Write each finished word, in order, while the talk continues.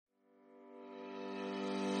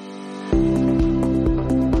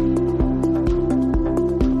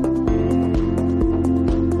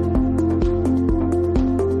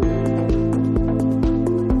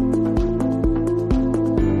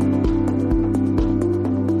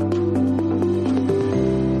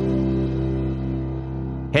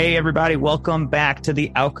Hey, everybody. Welcome back to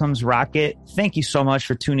the Outcomes Rocket. Thank you so much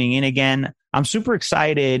for tuning in again. I'm super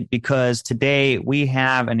excited because today we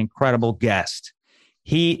have an incredible guest.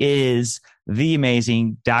 He is the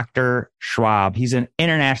amazing Dr. Schwab. He's an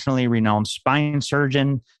internationally renowned spine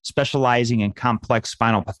surgeon specializing in complex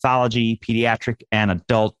spinal pathology, pediatric and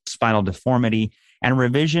adult spinal deformity, and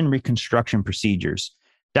revision reconstruction procedures.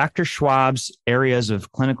 Dr. Schwab's areas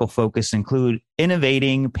of clinical focus include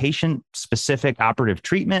innovating patient-specific operative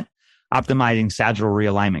treatment, optimizing sagittal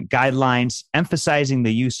realignment guidelines, emphasizing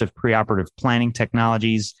the use of preoperative planning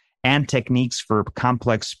technologies, and techniques for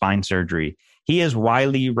complex spine surgery. He is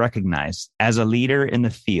widely recognized as a leader in the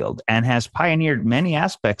field and has pioneered many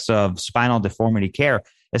aspects of spinal deformity care,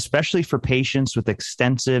 especially for patients with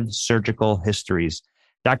extensive surgical histories.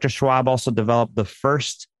 Dr. Schwab also developed the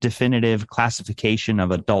first definitive classification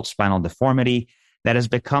of adult spinal deformity that has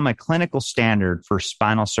become a clinical standard for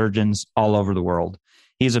spinal surgeons all over the world.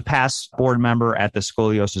 He's a past board member at the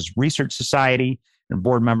Scoliosis Research Society, a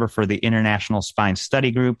board member for the International Spine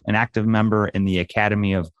Study Group, an active member in the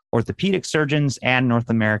Academy of Orthopedic Surgeons and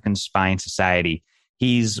North American Spine Society.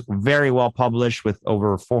 He's very well published with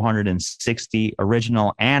over 460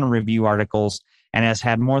 original and review articles, and has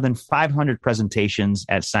had more than 500 presentations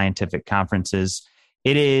at scientific conferences.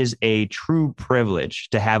 It is a true privilege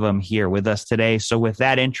to have him here with us today. So with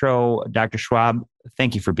that intro, Dr. Schwab,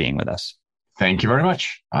 thank you for being with us. Thank you very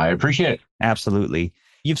much. I appreciate it. Absolutely.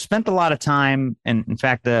 You've spent a lot of time, and in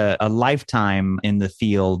fact, a lifetime in the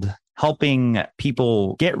field, helping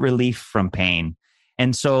people get relief from pain.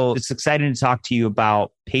 And so it's exciting to talk to you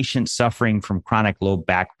about patients suffering from chronic low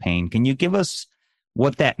back pain. Can you give us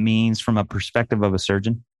what that means from a perspective of a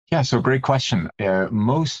surgeon? Yeah, so great question.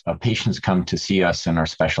 Most patients come to see us in our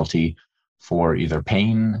specialty for either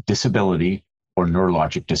pain, disability, or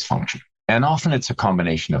neurologic dysfunction. And often it's a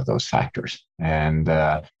combination of those factors. And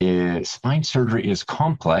spine surgery is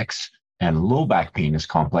complex, and low back pain is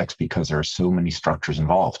complex because there are so many structures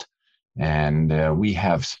involved. And we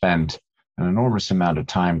have spent an enormous amount of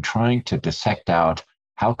time trying to dissect out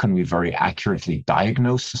how can we very accurately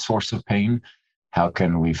diagnose the source of pain. How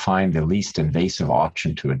can we find the least invasive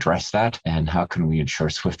option to address that? And how can we ensure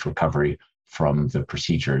swift recovery from the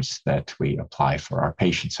procedures that we apply for our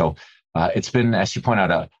patients? So it's been, as you point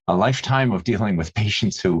out, a lifetime of dealing with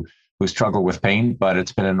patients who struggle with pain, but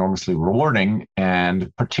it's been enormously rewarding.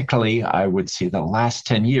 And particularly, I would say the last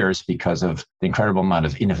 10 years because of the incredible amount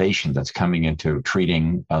of innovation that's coming into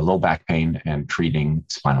treating low back pain and treating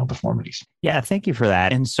spinal deformities. Yeah, thank you for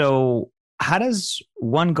that. And so how does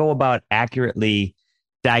one go about accurately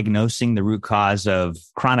diagnosing the root cause of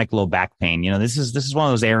chronic low back pain? You know, this is one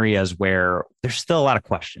of those areas where there's still a lot of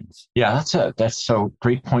questions. Yeah, that's a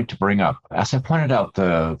great point to bring up. As I pointed out,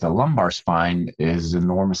 the lumbar spine is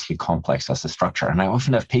enormously complex as a structure. And I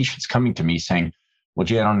often have patients coming to me saying, well,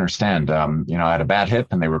 gee, I don't understand. I had a bad hip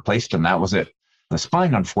and they replaced it and that was it. The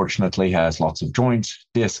spine, unfortunately, has lots of joints,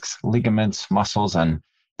 discs, ligaments, muscles, and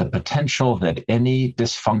the potential that any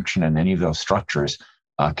dysfunction in any of those structures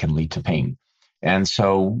can lead to pain. And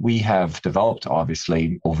so we have developed,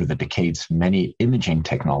 obviously, over the decades, many imaging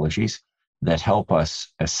technologies that help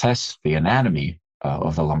us assess the anatomy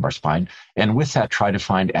of the lumbar spine, and with that, try to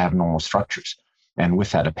find abnormal structures, and with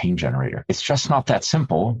that, a pain generator. It's just not that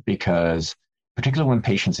simple because, particularly when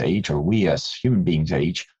patients age, or we as human beings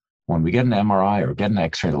age, when we get an MRI or get an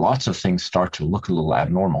X-ray, lots of things start to look a little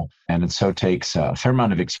abnormal. And it so takes a fair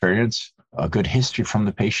amount of experience, a good history from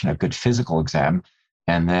the patient, a good physical exam,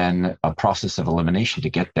 and then a process of elimination to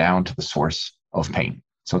get down to the source of pain.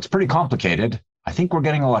 So it's pretty complicated. I think we're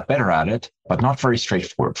getting a lot better at it, but not very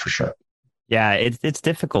straightforward for sure. Yeah, it's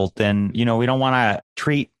difficult. And, we don't want to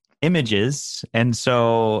treat images. And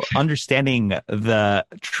so understanding the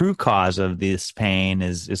true cause of this pain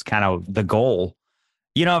is kind of the goal.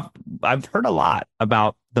 I've heard a lot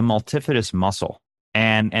about the multifidus muscle.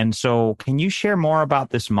 And so can you share more about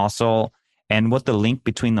this muscle and what the link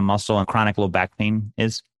between the muscle and chronic low back pain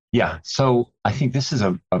is? Yeah. So I think this is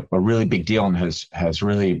a really big deal and has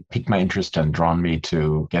really piqued my interest and drawn me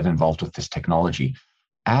to get involved with this technology.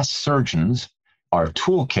 As surgeons, our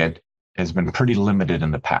toolkit has been pretty limited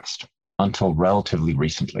in the past until relatively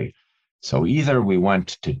recently. So either we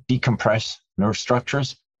went to decompress nerve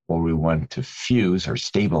structures or we went to fuse or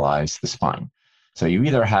stabilize the spine. So you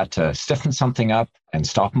either had to stiffen something up and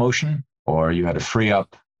stop motion, or you had to free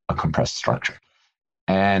up a compressed structure.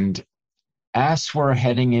 And as we're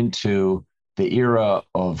heading into the era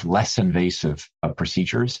of less invasive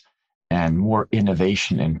procedures and more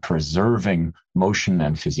innovation in preserving motion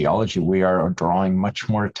and physiology, we are drawing much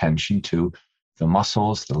more attention to the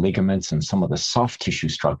muscles, the ligaments, and some of the soft tissue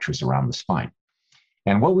structures around the spine.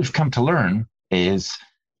 And what we've come to learn is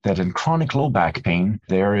that in chronic low back pain,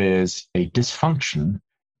 there is a dysfunction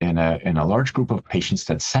in a large group of patients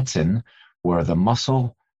that sets in where the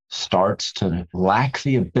muscle starts to lack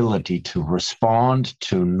the ability to respond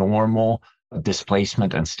to normal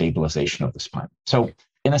displacement and stabilization of the spine. So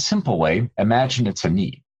in a simple way, imagine it's a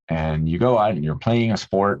knee and you go out and you're playing a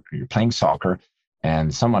sport or you're playing soccer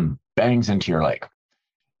and someone bangs into your leg.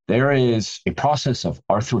 There is a process of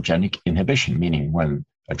arthrogenic inhibition, meaning when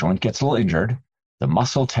a joint gets a little injured, the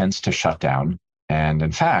muscle tends to shut down. And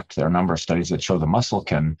in fact, there are a number of studies that show the muscle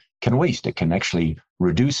can waste. It can actually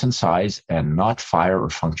reduce in size and not fire or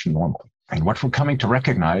function normally. And what we're coming to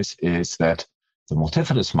recognize is that the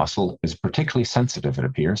multifidus muscle is particularly sensitive, it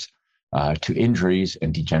appears, to injuries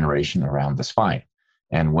and degeneration around the spine.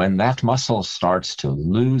 And when that muscle starts to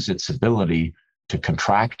lose its ability to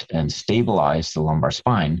contract and stabilize the lumbar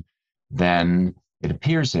spine, then it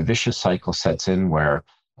appears a vicious cycle sets in where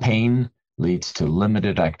pain leads to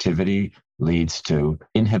limited activity, leads to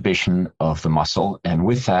inhibition of the muscle. And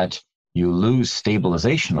with that, you lose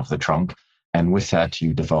stabilization of the trunk. And with that,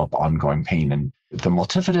 you develop ongoing pain. And the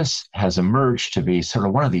multifidus has emerged to be sort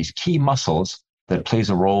of one of these key muscles that plays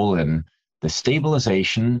a role in the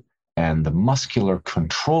stabilization and the muscular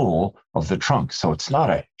control of the trunk. So it's not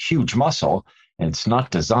a huge muscle, and it's not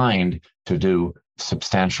designed to do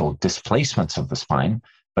substantial displacements of the spine,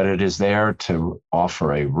 but it is there to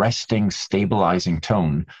offer a resting, stabilizing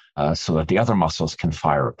tone so that the other muscles can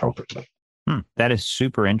fire appropriately. That is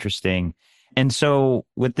super interesting. And so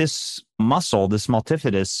with this muscle, this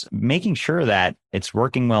multifidus, making sure that it's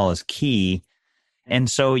working well is key. And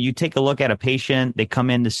so you take a look at a patient, they come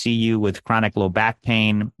in to see you with chronic low back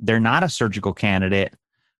pain. They're not a surgical candidate.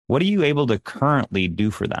 What are you able to currently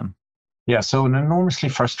do for them? Yeah, so an enormously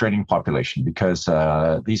frustrating population because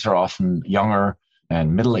these are often younger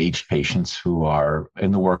and middle-aged patients who are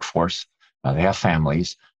in the workforce. They have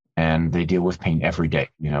families and they deal with pain every day.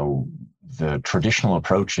 You know, the traditional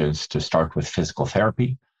approach is to start with physical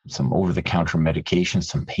therapy, some over-the-counter medications,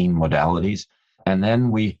 some pain modalities, and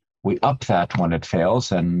then we up that when it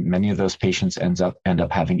fails, and many of those patients end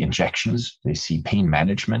up having injections. They see pain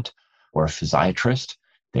management or a physiatrist.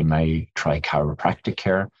 They may try chiropractic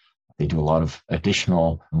care. They do a lot of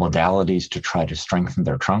additional modalities to try to strengthen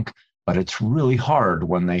their trunk. But it's really hard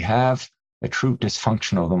when they have a true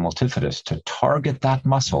dysfunction of the multifidus to target that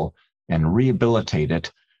muscle and rehabilitate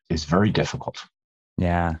it is very difficult.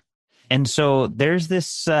 Yeah. And so there's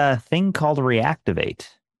this thing called reactivate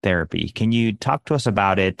therapy. Can you talk to us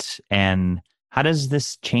about it? And how does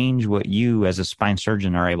this change what you as a spine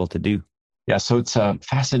surgeon are able to do? Yeah, so it's a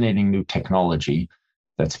fascinating new technology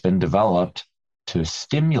that's been developed to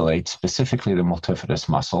stimulate specifically the multifidus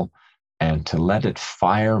muscle and to let it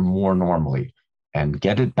fire more normally and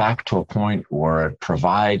get it back to a point where it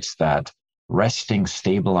provides that resting,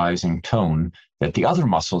 stabilizing tone that the other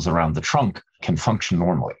muscles around the trunk can function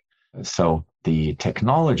normally. So the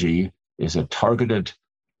technology is a targeted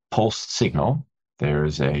pulsed signal.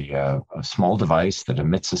 There's a small device that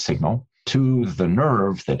emits a signal to the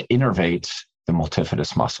nerve that innervates the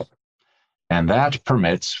multifidus muscle. And that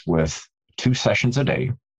permits, with 2 sessions a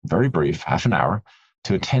day, very brief, half an hour,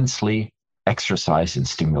 to intensely exercise and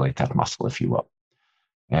stimulate that muscle, if you will.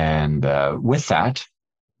 And with that,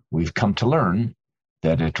 we've come to learn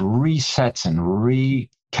that it resets and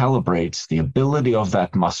recalibrates the ability of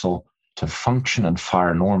that muscle to function and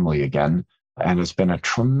fire normally again. And it's been a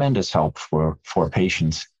tremendous help for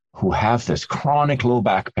patients who have this chronic low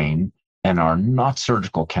back pain and are not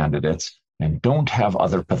surgical candidates and don't have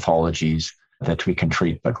other pathologies that we can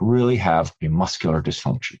treat, but really have a muscular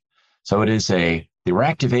dysfunction. So it is the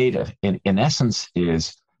reactivate in essence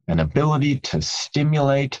is an ability to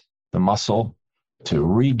stimulate the muscle to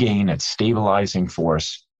regain its stabilizing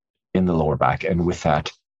force in the lower back. And with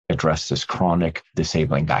that, address this chronic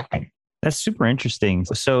disabling back pain. That's super interesting.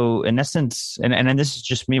 So in essence, and this is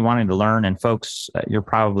just me wanting to learn, and folks, you're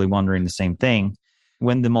probably wondering the same thing.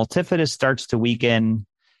 When the multifidus starts to weaken,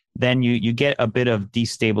 then you get a bit of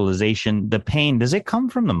destabilization. The pain, does it come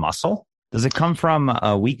from the muscle? Does it come from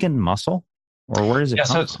a weakened muscle? Or where does it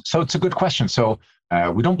come from? So it's a good question. So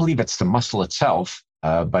we don't believe it's the muscle itself,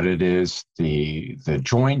 but it is the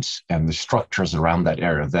joints and the structures around that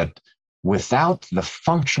area that without the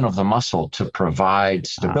function of the muscle to provide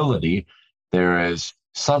stability, there is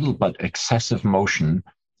subtle but excessive motion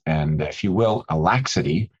and, if you will, a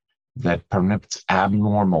laxity that permits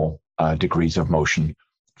abnormal degrees of motion.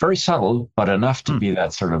 Very subtle, but enough to be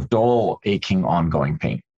that sort of dull, aching, ongoing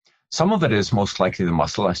pain. Some of it is most likely the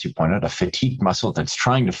muscle, as you pointed, a fatigued muscle that's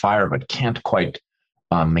trying to fire but can't quite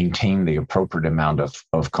maintain the appropriate amount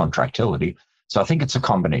of contractility. So I think it's a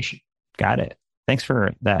combination. Got it. Thanks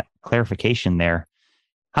for that clarification there.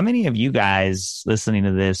 How many of you guys listening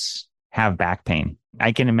to this have back pain?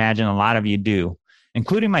 I can imagine a lot of you do,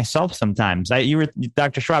 including myself sometimes.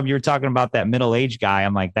 Dr. Schwab, you were talking about that middle-aged guy.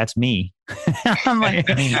 I'm like, that's me. I'm like,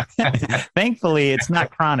 thankfully, it's not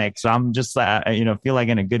chronic. So I'm just, feel like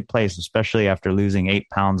in a good place, especially after losing 8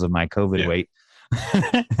 pounds of my COVID weight.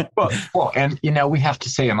 And we have to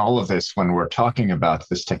say in all of this, when we're talking about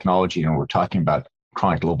this technology and we're talking about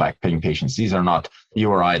chronic low back pain patients, these are not you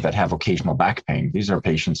or I that have occasional back pain. These are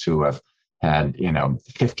patients who have had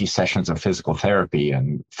 50 sessions of physical therapy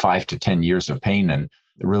and 5 to 10 years of pain and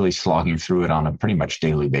really slogging through it on a pretty much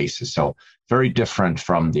daily basis. So very different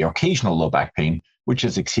from the occasional low back pain, which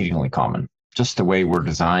is exceedingly common. Just the way we're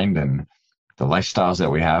designed and the lifestyles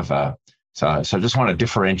that we have. So I just want to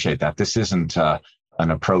differentiate that this isn't an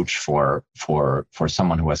approach for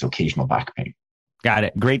someone who has occasional back pain. Got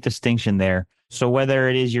it. Great distinction there. So whether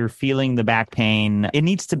it is you're feeling the back pain, it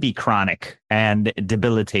needs to be chronic and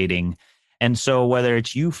debilitating. And so whether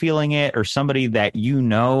it's you feeling it or somebody that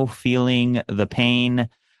feeling the pain,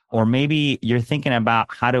 or maybe you're thinking about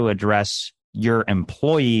how to address your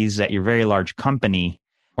employees at your very large company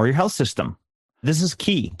or your health system. This is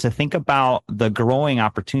key to think about the growing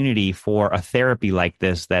opportunity for a therapy like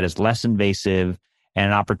this that is less invasive and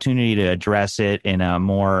an opportunity to address it in a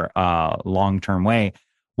more long-term way.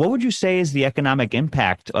 What would you say is the economic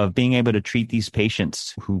impact of being able to treat these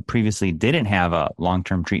patients who previously didn't have a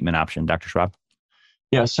long-term treatment option, Dr. Schwab?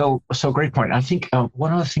 Yeah, so great point. I think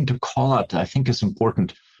one other thing to call out that I think is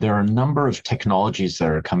important, there are a number of technologies that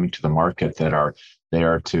are coming to the market that are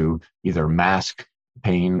there to either mask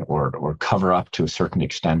pain or cover up to a certain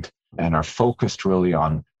extent and are focused really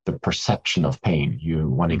on the perception of pain.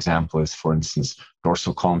 One example is, for instance,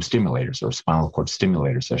 dorsal column stimulators or spinal cord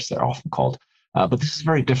stimulators, as they're often called. But this is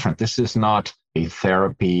very different. This is not a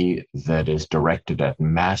therapy that is directed at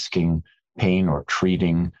masking pain or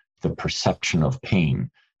treating the perception of pain.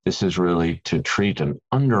 This is really to treat an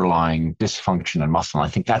underlying dysfunction in muscle. And I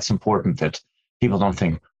think that's important, that people don't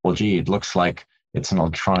think, well, gee, it looks like it's an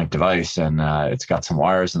electronic device and it's got some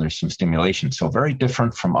wires and there's some stimulation. So very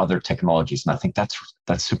different from other technologies. And I think that's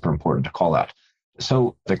super important to call out.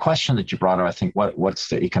 So the question that you brought up, I think, what's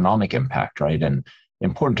the economic impact, right? And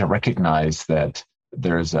important to recognize that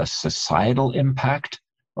there's a societal impact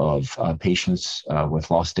of patients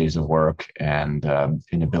with lost days of work and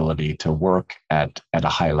inability to work at a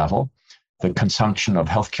high level. The consumption of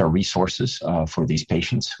healthcare resources for these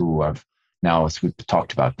patients who have now, as we've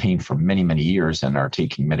talked about, pain for many, many years and are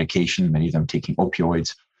taking medication, many of them taking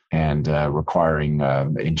opioids and requiring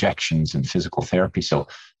injections and physical therapy. So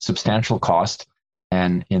substantial cost.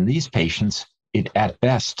 And in these patients, it at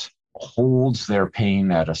best holds their pain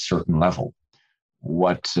at a certain level.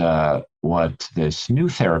 What this new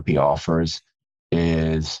therapy offers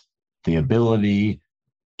is the ability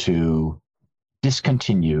to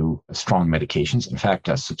discontinue strong medications. In fact,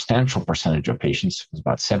 a substantial percentage of patients,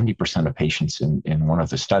 about 70% of patients in one of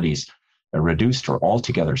the studies, reduced or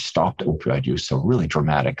altogether stopped opioid use. So really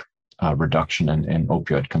dramatic reduction in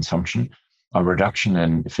opioid consumption, a reduction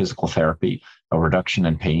in physical therapy, a reduction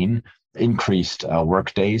in pain, increased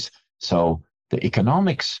work days. So the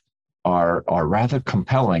economics are rather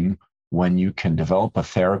compelling when you can develop a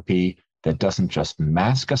therapy that doesn't just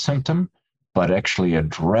mask a symptom, but actually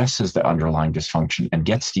addresses the underlying dysfunction and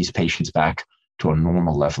gets these patients back to a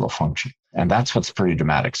normal level of function. And that's what's pretty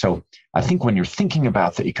dramatic. So I think when you're thinking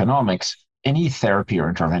about the economics, any therapy or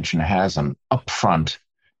intervention has an upfront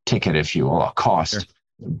ticket, if you will, a cost. Sure.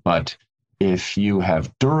 But if you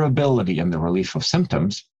have durability in the relief of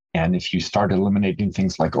symptoms, and if you start eliminating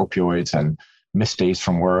things like opioids and missed days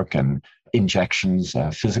from work and injections,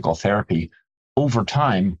 physical therapy, over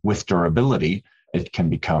time with durability, it can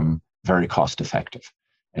become very cost effective.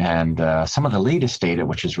 And some of the latest data,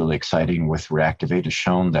 which is really exciting with Reactivate, has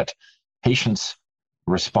shown that patients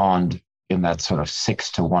respond in that sort of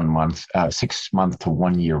 6 month to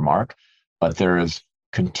 1 year mark, but there is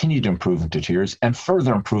continued improvement to 2 years and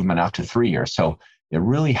further improvement out to 3 years. So it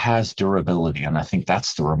really has durability. And I think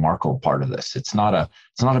that's the remarkable part of this. It's not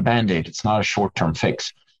a Band-Aid. It's not a short-term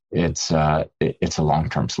fix. It's a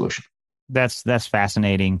long-term solution. That's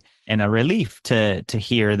fascinating and a relief to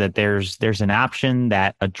hear that there's an option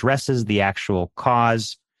that addresses the actual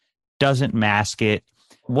cause, doesn't mask it.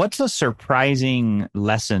 What's a surprising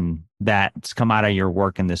lesson that's come out of your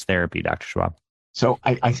work in this therapy, Dr. Schwab? So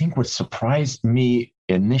I think what surprised me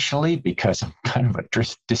initially, because I'm kind of a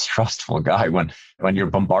distrustful guy when you're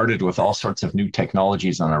bombarded with all sorts of new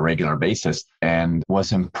technologies on a regular basis, and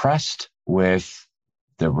was impressed with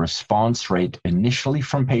the response rate initially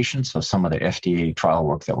from patients, so some of the FDA trial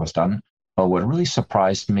work that was done. But what really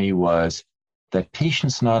surprised me was that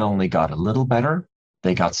patients not only got a little better,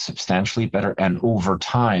 they got substantially better, and over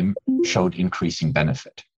time showed increasing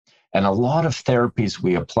benefit. And a lot of therapies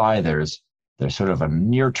we apply, there's sort of a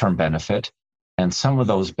near-term benefit, and some of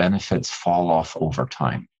those benefits fall off over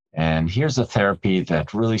time. And here's a therapy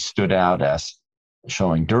that really stood out as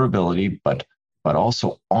showing durability, but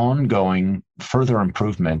also ongoing further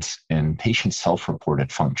improvements in patient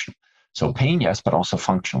self-reported function. So pain, yes, but also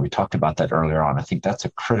function. We talked about that earlier on. I think that's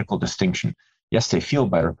a critical distinction. Yes, they feel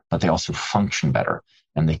better, but they also function better,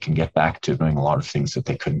 and they can get back to doing a lot of things that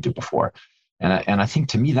they couldn't do before. And I think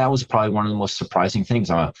to me, that was probably one of the most surprising things.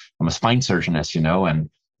 I'm a spine surgeon, as you know, and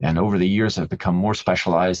over the years, I've become more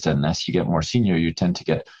specialized. And as you get more senior, you tend to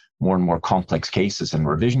get more and more complex cases and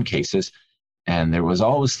revision cases. And there was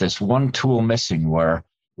always this one tool missing where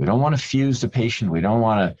we don't want to fuse the patient. We don't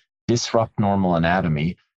want to disrupt normal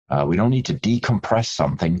anatomy. We don't need to decompress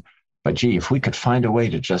something. But gee, if we could find a way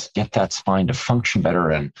to just get that spine to function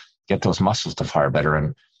better and get those muscles to fire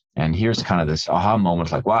better. And here's kind of this aha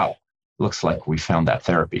moment, like, wow, looks like we found that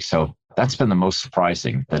therapy. So that's been the most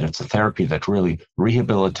surprising, that it's a therapy that really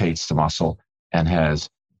rehabilitates the muscle and has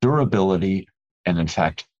durability and, in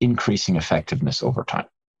fact, increasing effectiveness over time.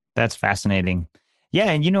 That's fascinating.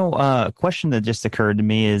 Yeah. And, a question that just occurred to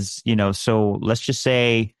me is, so let's just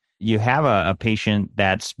say you have a patient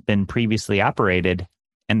that's been previously operated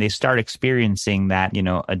and they start experiencing that,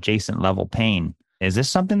 adjacent level pain. Is this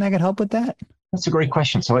something that could help with that? That's a great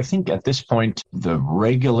question. So I think at this point, the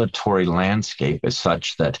regulatory landscape is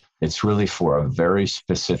such that it's really for a very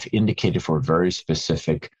specific, indicated for a very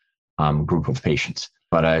specific group of patients.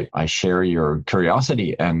 But I share your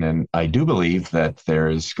curiosity, and then I do believe that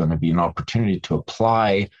there's going to be an opportunity to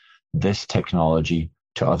apply this technology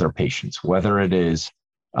to other patients, whether it is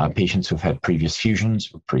patients who've had previous fusions,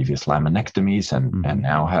 or previous laminectomies, and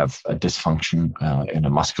now have a dysfunction in a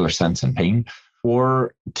muscular sense and pain,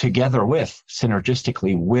 or together with,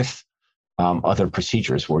 synergistically with other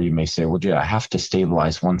procedures where you may say, well, gee, I have to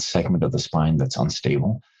stabilize one segment of the spine that's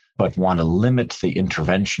unstable, but want to limit the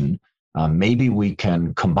intervention. Maybe we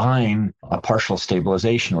can combine a partial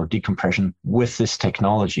stabilization or decompression with this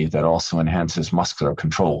technology that also enhances muscular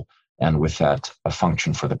control, and with that, a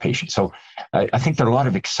function for the patient. So I think there are a lot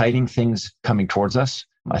of exciting things coming towards us.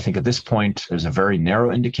 I think at this point, there's a very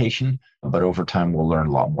narrow indication, but over time, we'll learn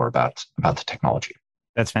a lot more about the technology.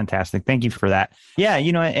 That's fantastic. Thank you for that. Yeah,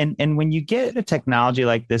 and when you get a technology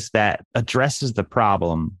like this that addresses the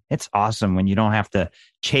problem, it's awesome when you don't have to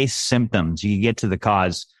chase symptoms. You get to the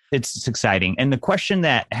cause. It's exciting. And the question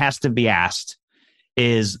that has to be asked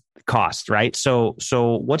is cost, right? So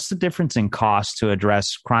what's the difference in cost to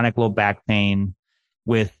address chronic low back pain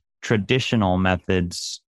with traditional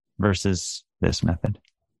methods versus this method?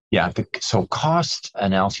 Yeah, so cost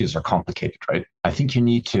analyses are complicated, right? I think you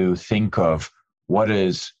need to think of what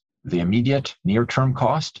is the immediate near-term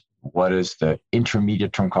cost, what is the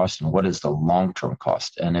intermediate-term cost, and what is the long-term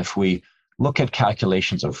cost. And if we look at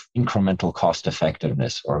calculations of incremental cost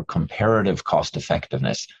effectiveness or comparative cost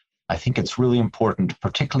effectiveness, I think it's really important,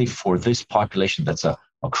 particularly for this population that's a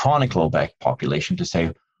chronic low back population, to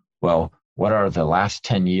say, well, what are the last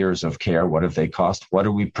 10 years of care? What have they cost? What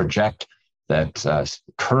do we project that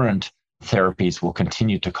current therapies will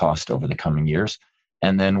continue to cost over the coming years?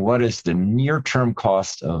 And then what is the near-term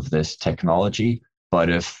cost of this technology? But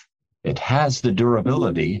if it has the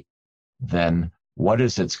durability, then what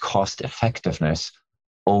is its cost effectiveness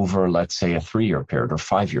over, let's say, a 3-year period or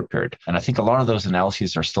 5-year period? And I think a lot of those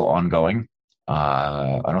analyses are still ongoing.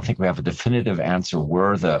 I don't think we have a definitive answer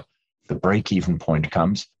where the break-even point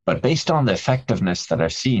comes. But based on the effectiveness that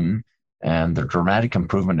I've seen and the dramatic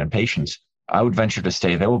improvement in patients, I would venture to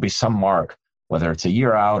say there will be some mark, whether it's a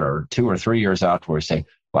year out or 2 or 3 years out, where we say,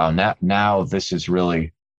 wow, now this is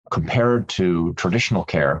really, compared to traditional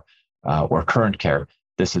care or current care,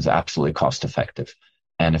 this is absolutely cost effective.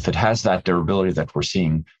 And if it has that durability that we're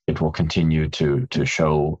seeing, it will continue to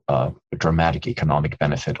show a dramatic economic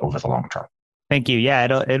benefit over the long term. Thank you. Yeah,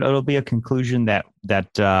 it'll be a conclusion that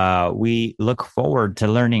we look forward to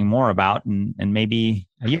learning more about, and maybe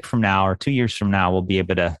a year from now or 2 years from now, we'll be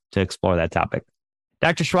able to explore that topic.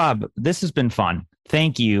 Dr. Schwab, this has been fun.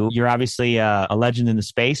 Thank you. You're obviously a legend in the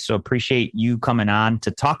space, so appreciate you coming on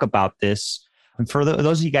to talk about this. And for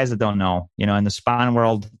those of you guys that don't know, in the spine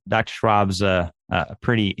world, Dr. Schwab's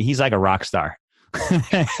he's like a rock star.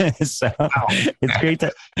 So wow. It's great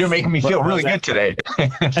to... You're making me feel really good today.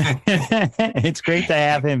 It's great to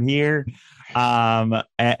have him here.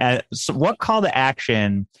 So what call to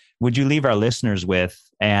action would you leave our listeners with?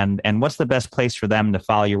 And what's the best place for them to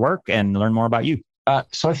follow your work and learn more about you?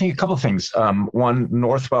 So I think a couple of things. One,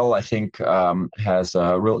 Northwell, I think, has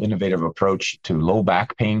a real innovative approach to low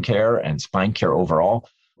back pain care and spine care overall.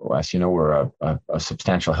 As you know, we're a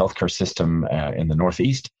substantial healthcare system in the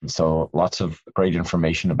Northeast. So lots of great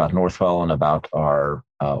information about Northwell and about our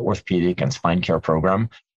orthopedic and spine care program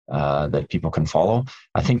that people can follow.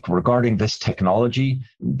 I think regarding this technology,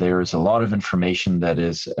 there's a lot of information that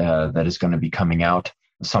is going to be coming out.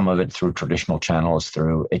 Some of it through traditional channels,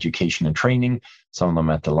 through education and training, some of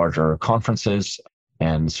them at the larger conferences,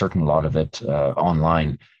 and certainly a lot of it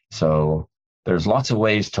online. So there's lots of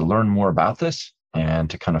ways to learn more about this and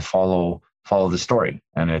to kind of follow the story.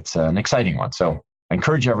 And it's an exciting one. So I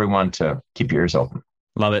encourage everyone to keep your ears open.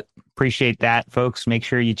 Love it. Appreciate that, folks. Make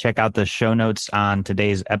sure you check out the show notes on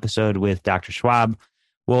today's episode with Dr. Schwab.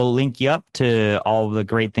 We'll link you up to all the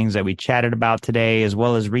great things that we chatted about today, as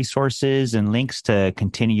well as resources and links to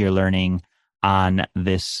continue your learning on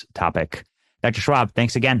this topic. Dr. Schwab,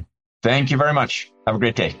 thanks again. Thank you very much. Have a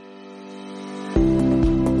great day.